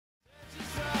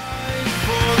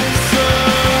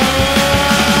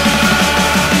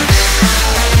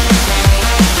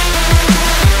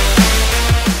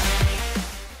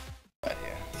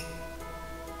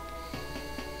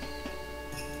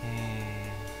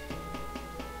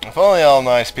If only all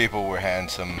nice people were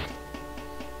handsome.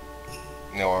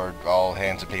 Or all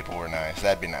handsome people were nice.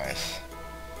 That'd be nice.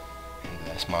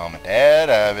 Yes, Mom and Dad,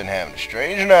 I've been having a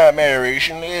strange nightmare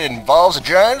recently. It involves a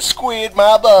giant squid,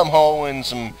 my bumhole, and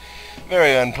some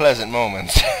very unpleasant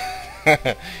moments.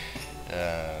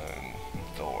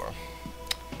 Thor.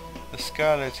 The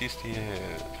Scarlets used to hear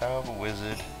powerful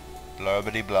wizard, blah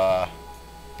blah blah,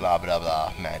 blah blah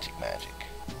blah, magic magic.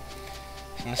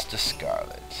 It's Mr.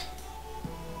 Scarlet.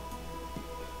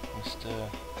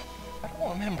 I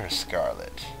don't remember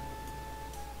Scarlet.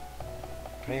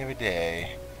 Pray every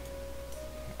day.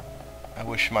 I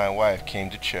wish my wife came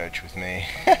to church with me.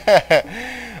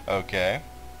 Okay.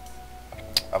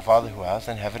 Our Father who art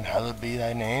in heaven, hallowed be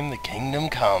thy name. The kingdom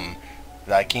come.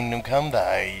 Thy kingdom come.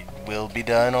 Thy will be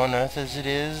done on earth as it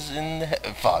is in the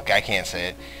fuck, I can't say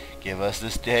it. Give us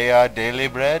this day our daily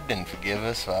bread, and forgive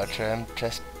us our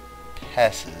trespasses,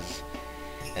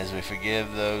 as we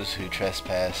forgive those who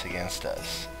trespass against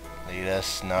us. Lead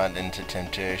us not into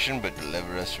temptation, but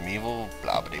deliver us from evil.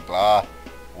 Blah blah blah.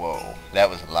 Whoa, that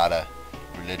was a lot of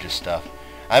religious stuff.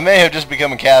 I may have just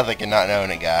become a Catholic and not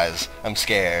known it, guys. I'm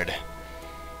scared.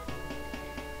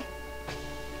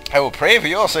 I will pray for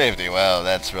your safety. Well,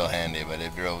 that's real handy, but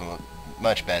it'd be real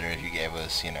much better if you gave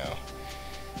us, you know,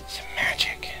 some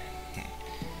magic.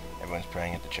 Everyone's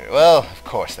praying at the church. Well, of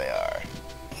course they are.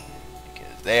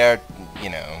 Because they are, you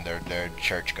know, they're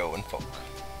church-going folk.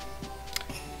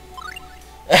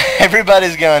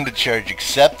 Everybody's gone to church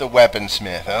except the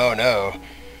weaponsmith. Oh no.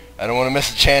 I don't want to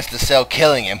miss a chance to sell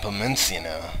killing implements, you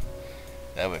know.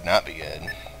 That would not be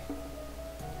good.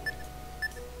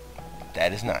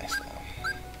 That is nice, though.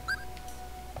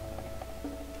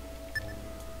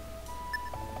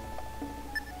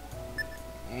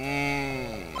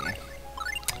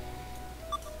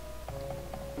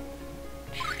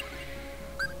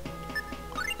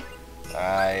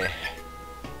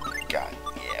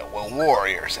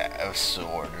 Warriors have a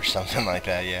sword or something like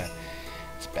that, yeah.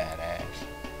 It's badass.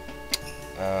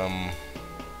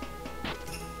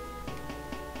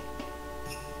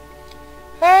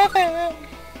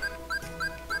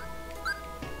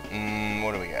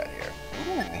 What do we got here?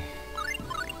 Ooh.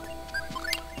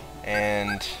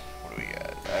 And what do we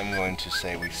got? I'm going to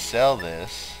say we sell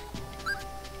this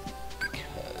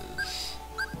because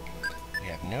we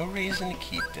have no reason to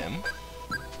keep them.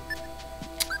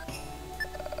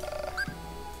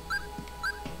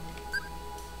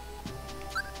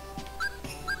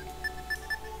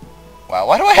 Wow,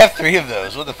 why do I have 3 of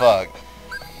those? What the fuck?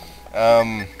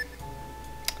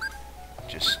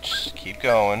 Just keep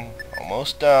going.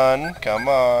 Almost done. Come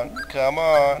on. Come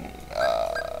on.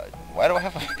 Why do I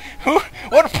have a...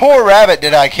 What poor rabbit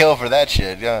did I kill for that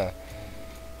shit? Yeah.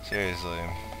 Seriously.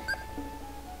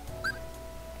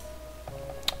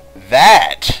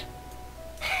 That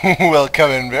will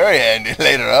come in very handy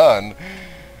later on.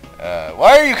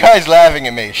 Why are you guys laughing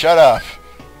at me? Shut up.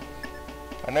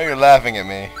 I know you're laughing at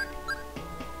me.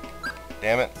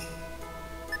 Damn it.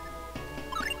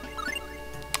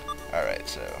 Alright,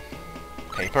 so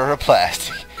paper or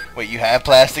plastic? Wait, you have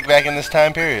plastic back in this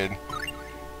time period?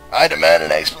 I demand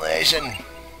an explanation.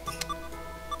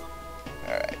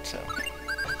 Alright, so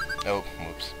oh,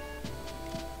 whoops.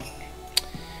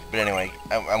 But anyway,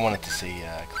 I wanted to see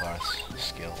Clarth's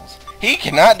skills. He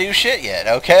cannot do shit yet,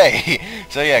 okay.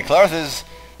 So yeah, Clarth is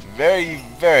very,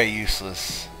 very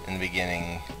useless in the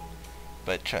beginning.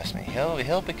 But trust me,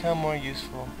 he'll become more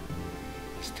useful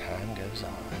as time goes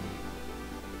on.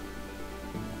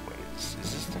 Wait, is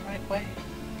this the right way?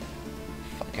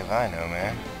 Fuck if I know,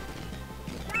 man.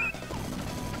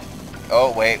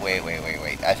 Oh, wait.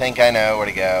 I think I know where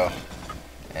to go.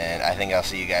 And I think I'll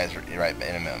see you guys right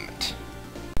in a moment.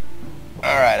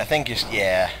 Alright, I think just,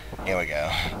 yeah, here we go.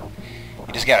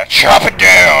 You just gotta chop it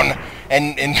down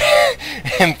and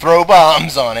and throw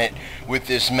bombs on it with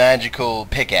this magical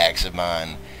pickaxe of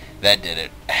mine. That did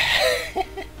it.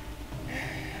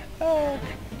 Oh,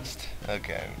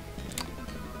 okay.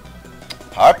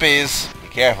 Harpies! Be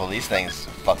careful, these things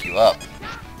fuck you up.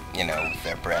 You know, with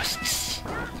their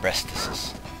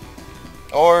breastises.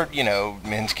 Or, you know,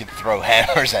 men could throw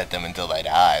hammers at them until they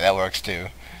die. That works too.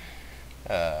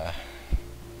 God,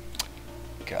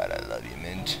 I love you,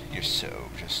 Mint. You're so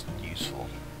just useful.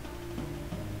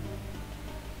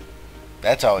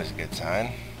 That's always a good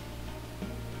sign.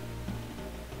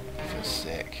 I feel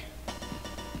sick.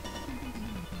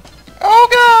 Oh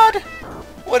God!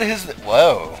 What is that?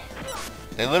 Whoa.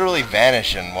 They literally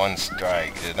vanish in one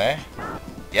strike, didn't they?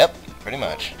 Yep, pretty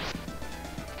much.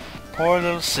 Poor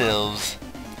little sylphs.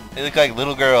 They look like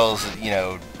little girls, you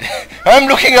know. I'm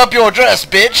looking up your dress,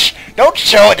 bitch! Don't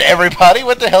show it to everybody!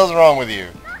 What the hell's wrong with you?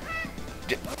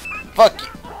 Fuck you.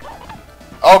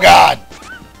 Oh god.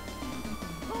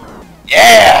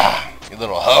 Yeah! You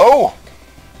little hoe.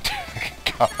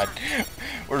 God.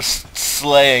 We're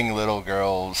slaying little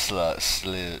girl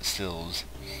stills.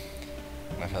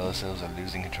 My fellow stills are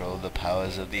losing control of the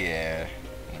powers of the air.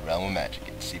 In the realm of magic,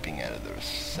 it's seeping out of the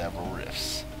several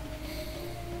rifts.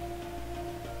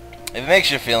 If it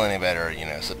makes you feel any better, you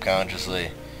know,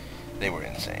 subconsciously, they were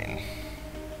insane.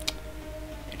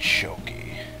 It's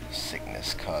Shoki,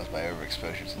 sickness caused by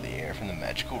overexposure to the air from the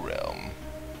magical realm.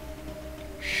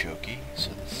 Shoki, so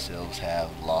the sylphs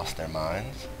have lost their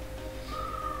minds?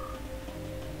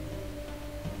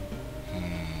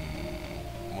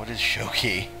 What is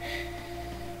Shoki?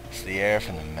 It's the air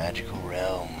from the magical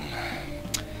realm.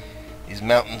 These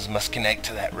mountains must connect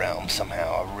to that realm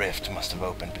somehow. A rift must have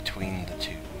opened between the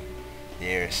two. The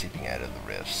air is seeping out of the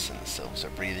rifts, and the sylphs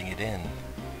are breathing it in.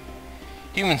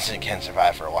 Humans can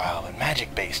survive for a while, but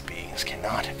magic-based beings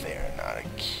cannot if they are not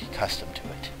accustomed to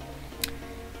it.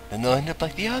 Then they'll end up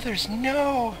like the others.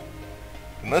 No!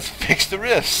 And let's fix the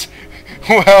rifts.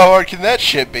 Well, how hard can that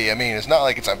shit be? I mean, it's not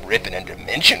like it's a rip in a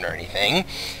dimension or anything.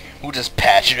 We'll just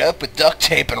patch it up with duct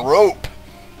tape and rope.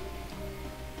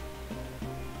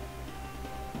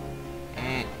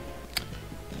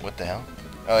 What the hell?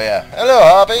 Oh yeah. Hello,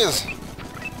 hoppies!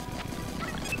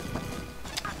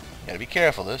 Gotta be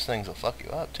careful, those things will fuck you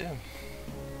up too.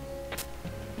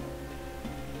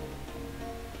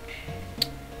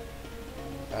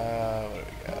 What do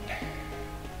we got?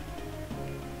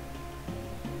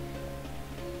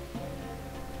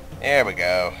 There we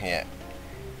go, yeah.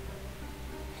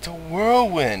 It's a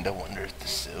whirlwind. I wonder if the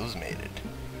sylphs made it.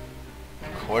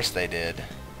 Of course they did.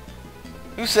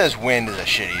 Who says wind is a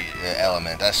shitty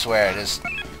element? I swear,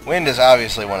 wind is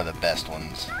obviously one of the best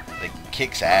ones. It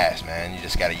kicks ass, man. You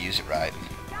just gotta use it right.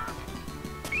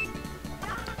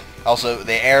 Also,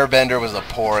 the airbender was a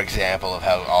poor example of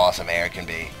how awesome air can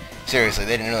be. Seriously,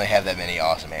 they didn't really have that many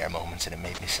awesome air moments, and it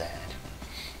made me sad.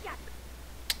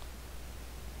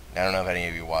 I don't know if any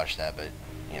of you watched that, but,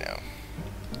 you know.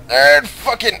 They're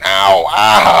fucking... Ow!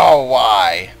 Ow!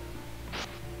 Why?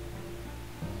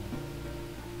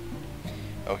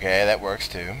 Okay, that works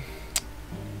too.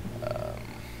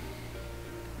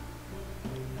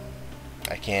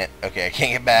 I can't... Okay, I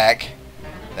can't get back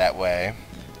that way.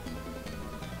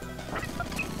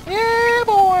 Yeah,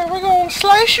 boy, we're gonna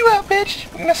slice you up,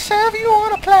 bitch. We're gonna serve you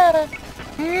on a platter.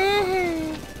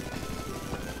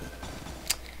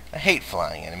 I hate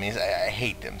flying enemies. I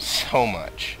hate them so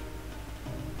much.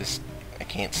 I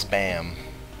can't spam.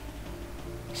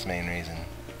 That's the main reason.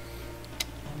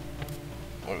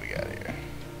 What do we got here?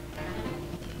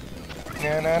 No.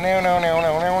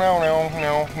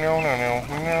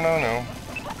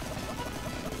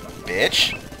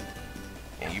 Bitch.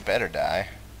 Yeah, you better die.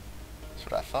 That's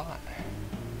what I thought.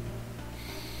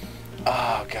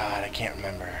 Oh god, I can't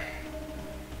remember.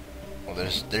 Well,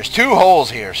 there's two holes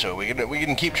here, so we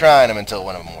can keep trying them until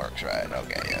one of them works, right?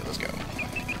 Okay, yeah, let's go.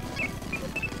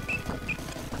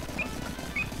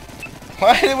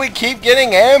 Why did we keep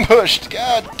getting ambushed?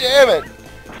 God damn it!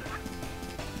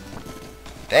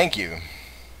 Thank you.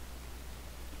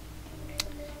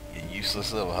 You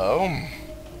useless little hoe.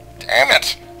 Damn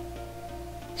it!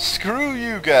 Screw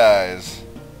you guys.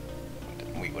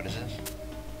 Wait, what is this?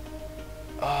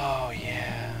 Oh,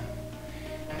 yeah.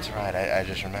 That's right, I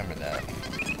just remembered that.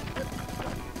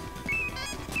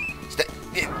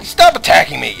 Stop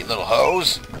attacking me, you little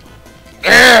hoes!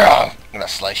 I'm gonna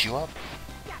slice you up.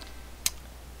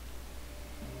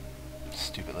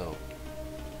 Stupid little...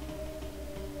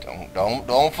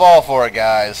 Don't fall for it,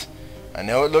 guys. I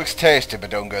know it looks tasty, but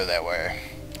don't go that way.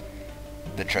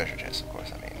 The treasure chest, of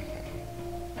course, I mean.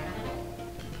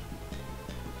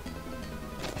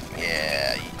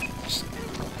 Yeah, just...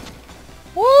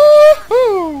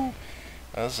 Woohoo!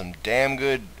 That's some damn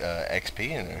good XP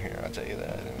in here, I'll tell you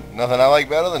that. Nothing I like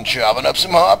better than chopping up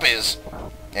some hoppies.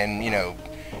 And, you know,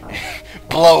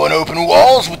 blowing open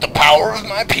walls with the power of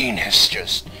my penis.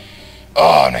 Just,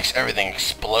 oh, it makes everything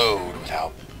explode with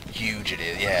how huge it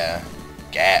is. Yeah.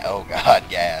 Oh, God,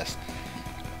 gas.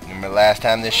 Remember the last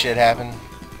time this shit happened?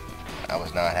 I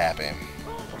was not happy.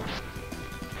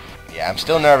 Yeah, I'm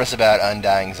still nervous about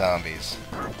undying zombies.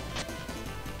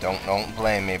 Don't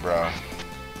blame me, bro.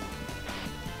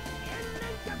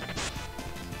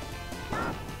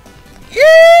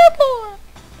 Yeah, boy!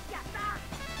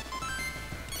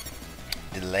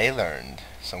 Delay learned.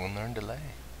 Someone learned delay.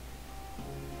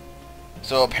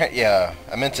 So, yeah,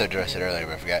 I meant to address it earlier,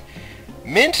 but I forgot.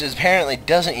 Mint apparently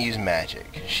doesn't use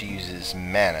magic. She uses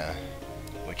mana,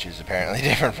 which is apparently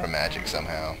different from magic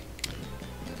somehow.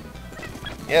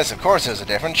 Yes, of course there's a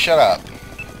difference. Shut up.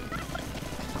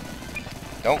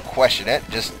 Don't question it.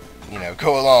 Just, you know,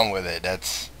 go along with it.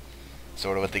 That's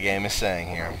sort of what the game is saying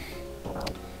here.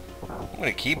 I'm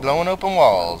gonna keep blowing open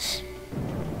walls.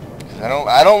 'Cause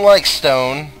I don't like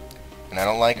stone, and I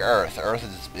don't like earth. Earth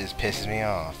is pisses me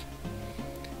off.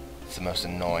 It's the most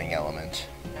annoying element.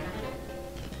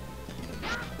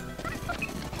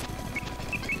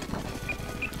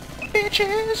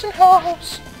 Bitches and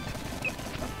hoes.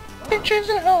 Bitches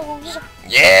and hoes.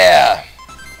 Yeah!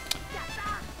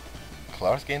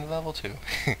 Clark's gained a level 2.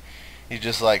 He's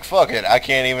just like, fuck it, I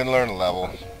can't even learn a level.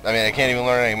 I mean, I can't even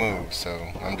learn any moves,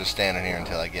 so I'm just standing here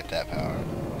until I get that power.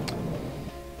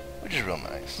 Which is real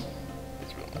nice.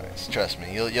 It's real nice. Trust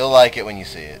me, you'll like it when you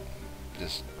see it.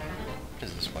 Just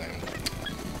this way.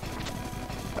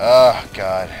 Oh,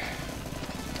 God.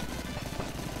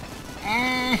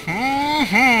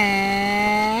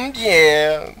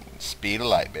 Yeah. Speed of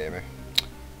light, baby.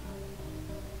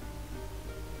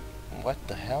 What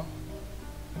the hell?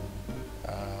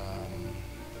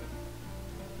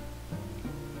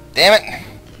 Damn it!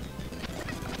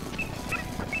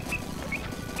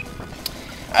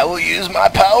 I will use my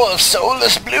power of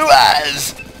soulless blue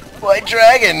eyes! White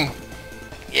dragon!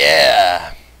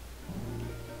 Yeah!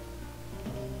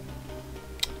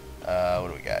 What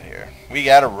do we got here? We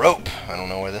got a rope! I don't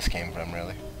know where this came from,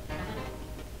 really.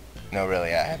 No,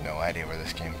 really, I have no idea where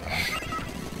this came from.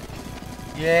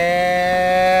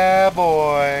 Yeah,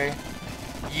 boy!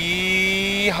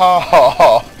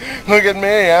 Yeehaw! Look at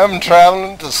me, I'm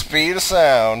traveling at the speed of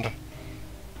sound.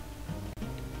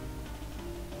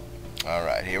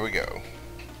 Alright, here we go.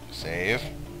 Save.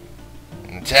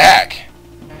 And attack!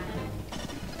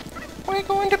 We're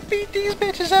going to beat these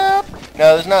bitches up!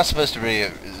 No, it's not supposed to be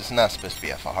a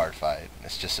hard fight.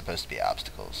 It's just supposed to be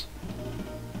obstacles.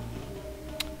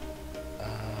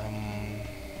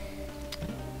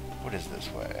 What is this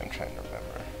way? I'm trying to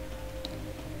remember.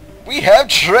 We have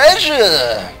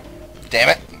treasure! Damn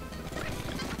it.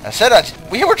 I said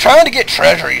we were trying to get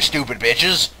treasure, you stupid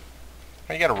bitches.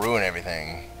 Why you gotta ruin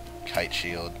everything? Kite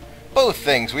shield. Both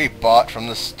things we bought from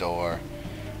the store.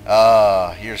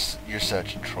 You're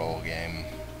such a troll, game.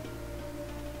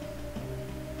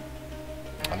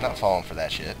 I'm not falling for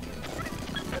that shit.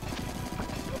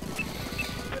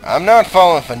 I'm not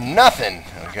falling for nothing,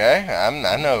 okay?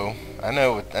 I know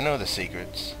the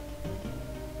secrets.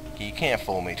 You can't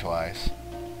fool me twice.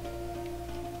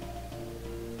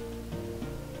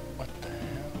 What the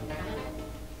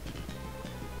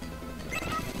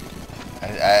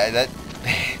hell?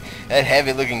 That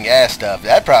heavy-looking gas stuff,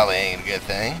 that probably ain't a good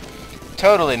thing.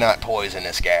 Totally not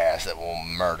poisonous gas that will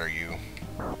murder you.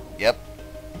 Yep,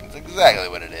 that's exactly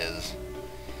what it is.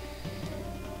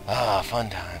 Ah, fun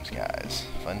times, guys.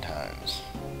 Fun times.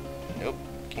 Nope,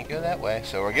 can't go that way,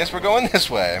 so I guess we're going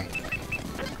this way.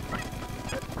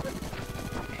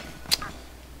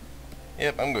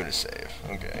 Yep, I'm going to save.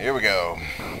 Okay, here we go.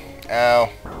 Ow.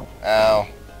 Ow.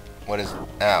 What is...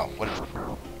 Ow. What...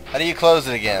 How do you close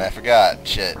it again? I forgot.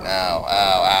 Shit. Ow. Ow.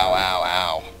 Ow. Ow.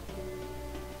 Ow.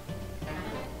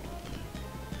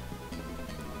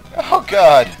 Oh,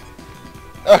 God.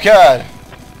 Oh, God.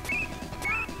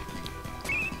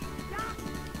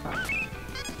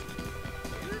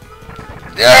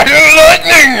 Lightning!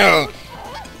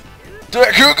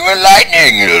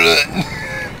 Lightning!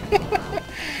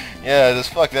 Yeah,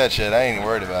 just fuck that shit. I ain't even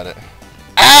worried about it.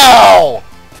 Ow!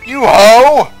 You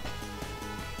hoe!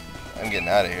 I'm getting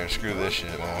out of here. Screw this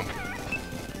shit, man.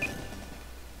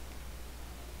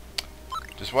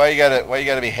 Just why you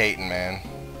gotta be hating, man?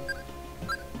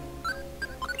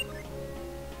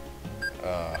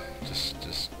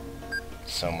 Just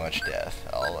so much death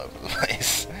all over the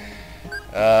place.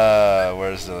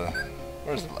 Where's the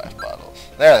life bottles?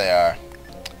 There they are.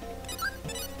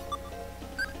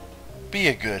 Be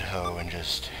a good hoe and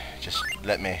just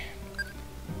let me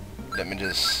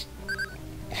just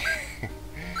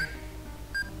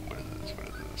what is this?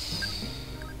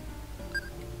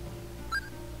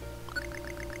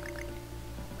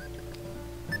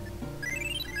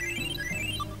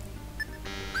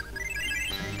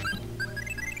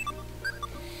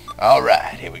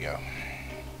 Alright, here we go.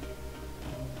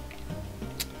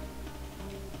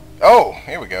 Oh,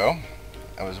 here we go.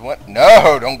 I was what?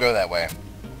 No, don't go that way.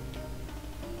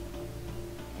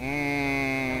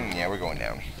 Yeah, we're going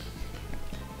down.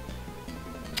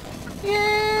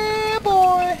 Yeah,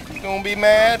 boy. You gonna be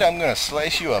mad? I'm gonna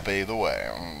slice you up either way.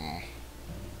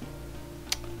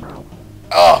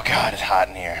 Oh, God, it's hot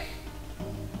in here.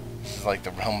 This is like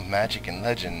the realm of magic and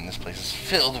legend. This place is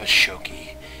filled with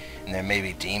Shoki. And there may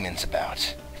be demons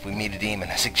about. If we meet a demon,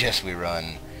 I suggest we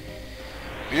run.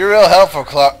 Be real helpful,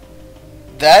 Clark.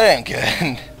 That ain't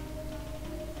good.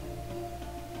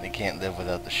 can't live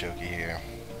without the Shoki here.